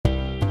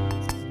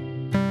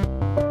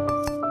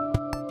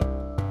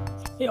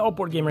Hey, all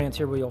Board Game Rants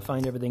here, where you'll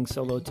find everything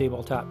solo,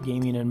 tabletop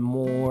gaming, and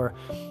more.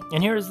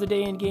 And here is the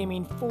day in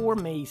gaming for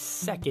May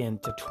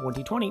 2nd,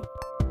 2020.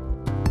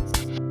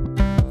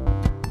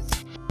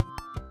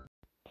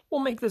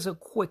 We'll make this a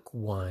quick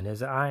one,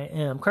 as I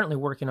am currently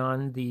working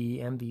on the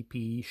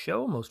MVP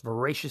show, most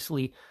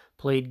voraciously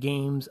played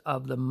games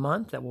of the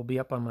month. That will be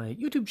up on my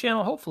YouTube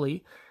channel,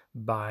 hopefully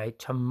by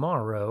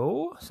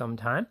tomorrow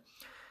sometime.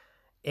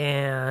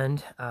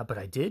 And but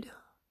I did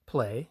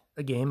play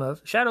a game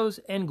of Shadows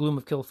and Gloom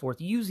of Kilforth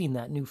using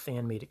that new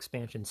fan-made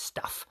expansion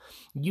stuff,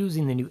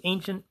 using the new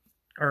Ancient,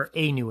 or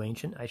a new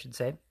Ancient, I should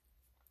say,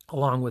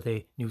 along with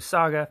a new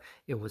Saga.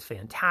 It was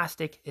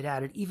fantastic. It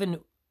added even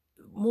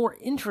more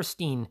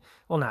interesting,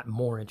 well, not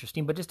more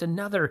interesting, but just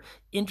another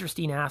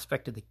interesting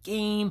aspect of the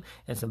game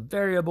and some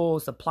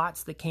variables. The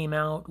plots that came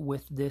out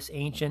with this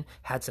Ancient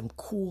had some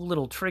cool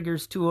little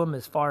triggers to them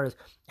as far as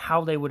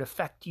how they would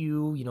affect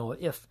you,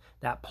 if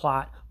that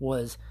plot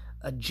was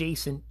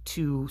adjacent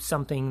to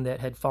something that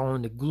had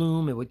fallen to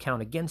Gloom, it would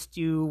count against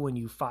you when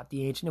you fought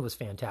the Ancient. It was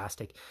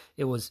fantastic.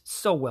 It was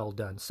so well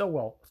done, so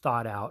well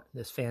thought out,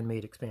 this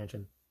fan-made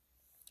expansion.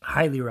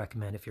 Highly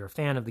recommend, if you're a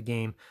fan of the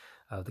game,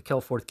 the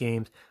Kilforth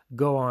games,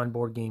 go on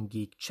Board Game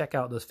Geek, check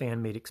out those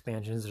fan-made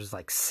expansions. There's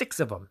like 6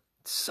 of them.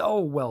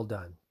 So well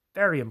done.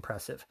 Very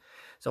impressive.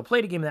 So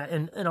played a game of that,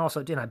 and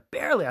also,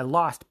 I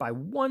lost by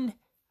one.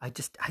 I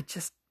just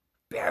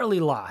barely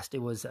lost.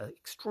 It was an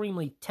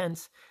extremely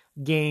tense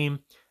game.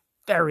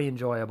 Very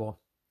enjoyable.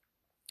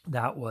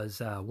 That was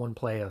one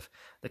play of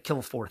the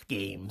Kilforth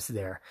games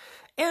there.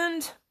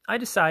 And I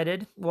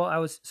decided,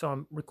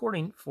 I'm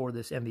recording for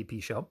this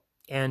MVP show,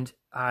 and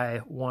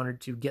I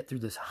wanted to get through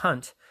this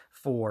hunt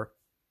for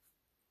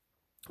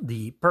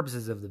the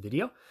purposes of the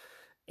video.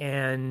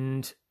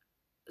 And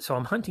so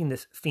I'm hunting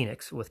this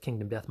Phoenix with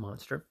Kingdom Death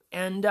Monster.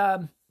 And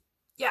I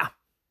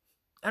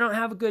don't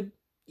have a good,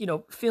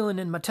 feeling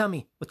in my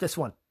tummy with this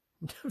one.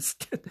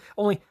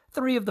 Only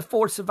 3 of the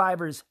 4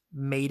 survivors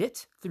made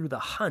it through the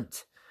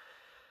hunt.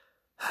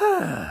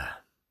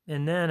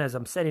 And then as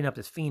I'm setting up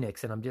this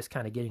Phoenix and I'm just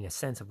kind of getting a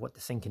sense of what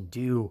this thing can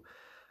do,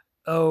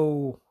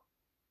 oh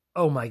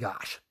my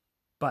gosh.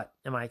 But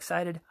am I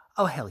excited?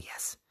 Oh, hell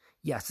yes.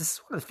 Yes, this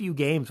is one of the few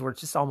games where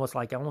it's just almost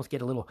like I almost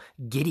get a little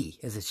giddy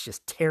as it's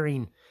just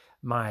tearing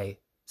my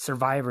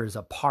survivors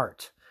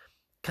apart.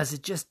 Because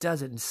it just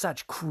does it in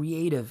such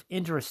creative,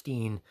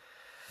 interesting,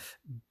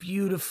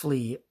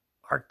 beautifully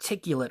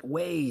articulate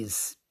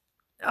ways.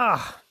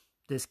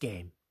 This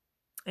game.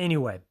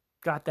 Anyway,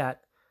 got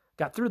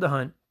through the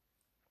hunt.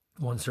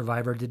 One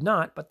survivor did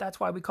not, but that's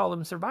why we call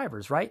them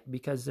survivors, right?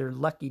 Because they're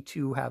lucky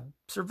to have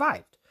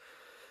survived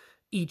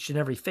each and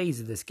every phase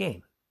of this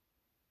game.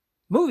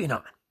 Moving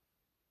on.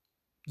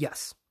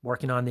 Yes,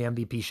 working on the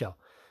MVP show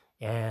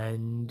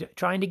and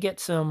trying to get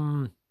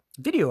some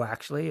video,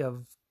 actually,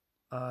 of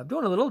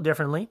doing a little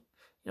differently,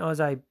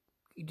 as I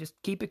just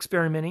keep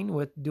experimenting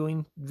with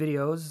doing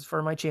videos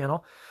for my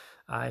channel.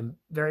 I'm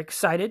very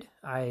excited.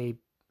 I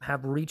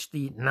have reached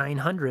the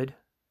 900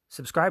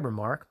 subscriber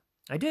mark.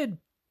 I did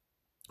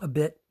a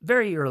bit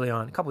very early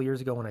on, a couple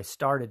years ago when I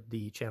started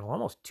the channel,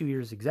 almost 2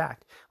 years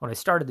exact. When I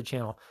started the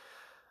channel,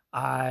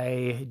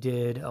 I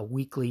did a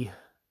weekly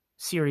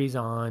series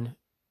on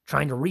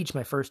trying to reach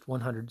my first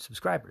 100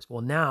 subscribers.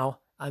 Well,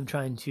 now I'm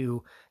trying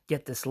to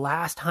get this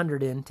last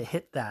 100 in to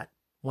hit that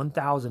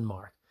 1,000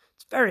 mark.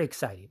 It's very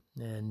exciting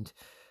and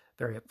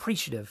very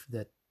appreciative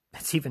that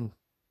it's even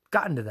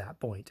gotten to that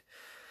point.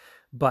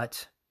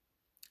 But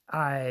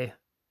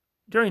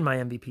during my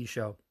MVP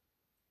show,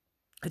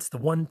 it's the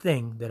one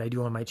thing that I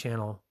do on my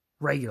channel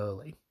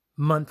regularly,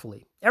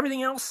 monthly.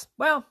 Everything else,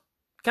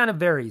 kind of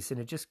varies, and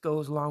it just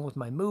goes along with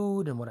my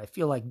mood and what I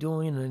feel like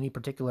doing in any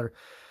particular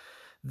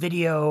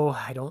video.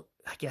 I don't,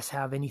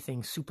 have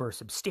anything super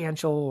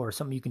substantial or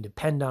something you can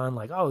depend on,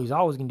 like, he's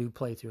always going to do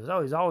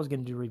playthroughs, he's always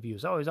going to do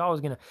reviews, he's always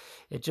going to,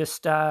 it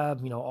just,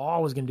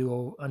 always going to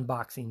do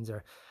unboxings,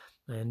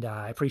 and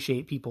I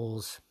appreciate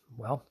people's,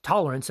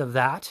 tolerance of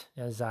that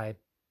as I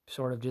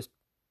sort of just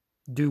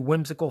do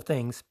whimsical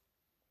things.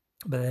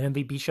 But an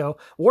MVP show,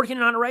 working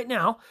on it right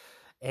now,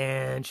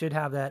 and should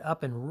have that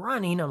up and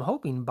running, I'm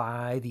hoping,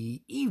 by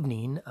the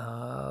evening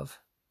of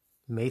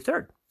May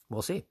 3rd.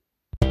 We'll see.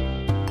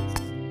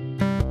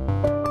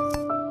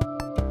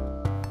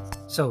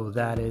 So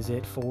that is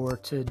it for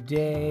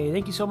today.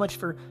 Thank you so much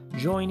for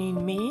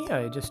joining me.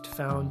 I just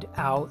found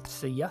out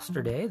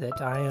yesterday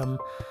that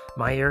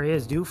my area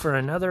is due for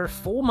another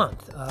full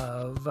month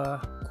of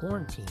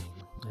quarantine.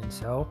 And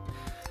so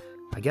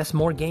I guess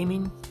more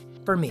gaming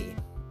for me.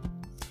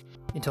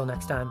 Until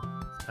next time,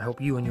 I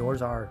hope you and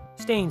yours are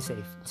staying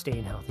safe,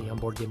 staying healthy. I'm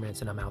Board Game Rants,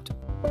 and I'm out.